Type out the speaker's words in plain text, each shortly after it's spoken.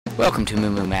Welcome to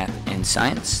MooMooMath and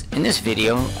Science. In this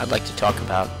video, I'd like to talk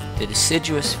about the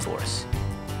deciduous forest.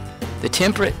 The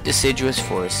temperate deciduous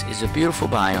forest is a beautiful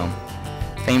biome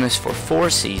famous for 4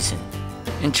 seasons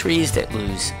and trees that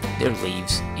lose their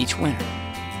leaves each winter.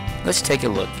 Let's take a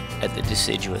look at the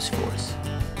deciduous forest.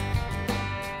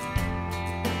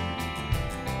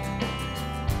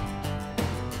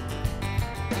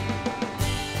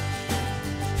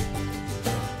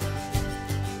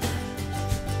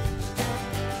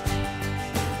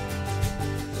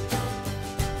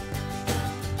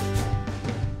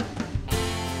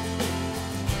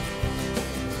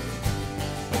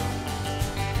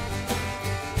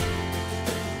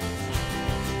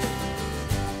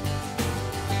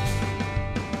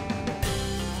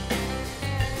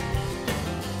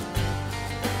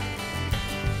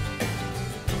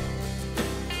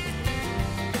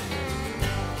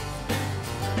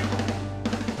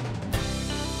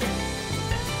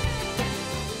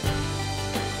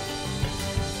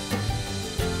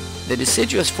 The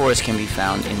deciduous forest can be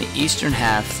found in the eastern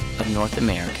half of North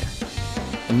America,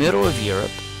 the middle of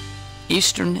Europe,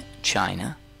 eastern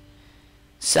China,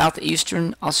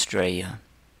 southeastern Australia,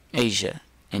 Asia,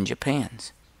 and Japan.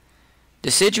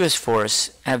 Deciduous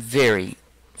forests have very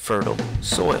fertile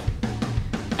soil.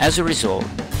 As a result,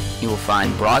 you will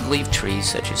find broadleaf trees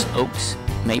such as oaks,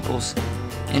 maples,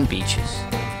 and beeches,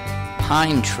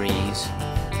 pine trees,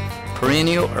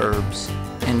 perennial herbs,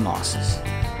 and mosses.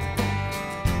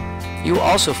 You will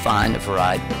also find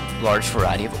a large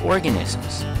variety of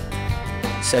organisms,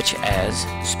 such as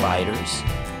spiders,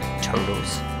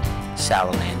 turtles,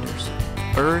 salamanders,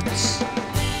 birds,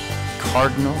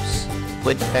 cardinals,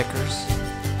 woodpeckers,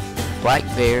 black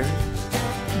bear,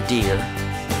 deer,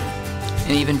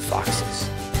 and even foxes.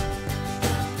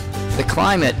 The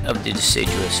climate of the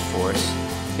deciduous forest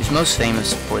is most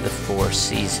famous for the 4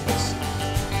 seasons.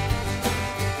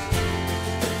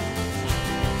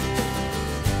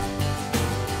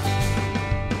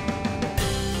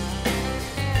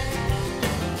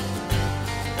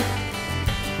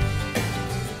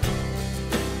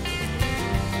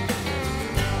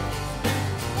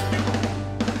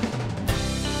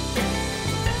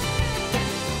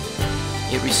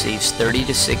 It receives 30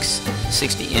 to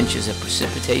 60 inches of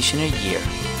precipitation a year,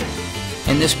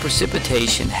 and this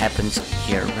precipitation happens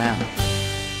year-round.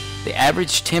 The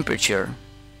average temperature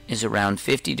is around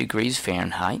 50 degrees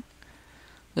Fahrenheit.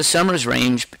 The summers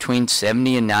range between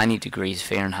 70 and 90 degrees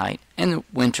Fahrenheit, and the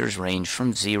winters range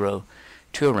from 0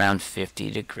 to around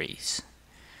 50 degrees.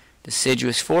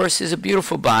 Deciduous forest is a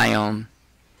beautiful biome.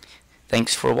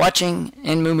 Thanks for watching,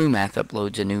 and MooMooMath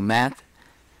uploads a new math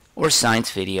or science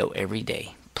video every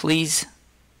day. Please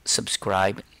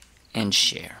subscribe and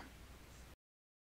share.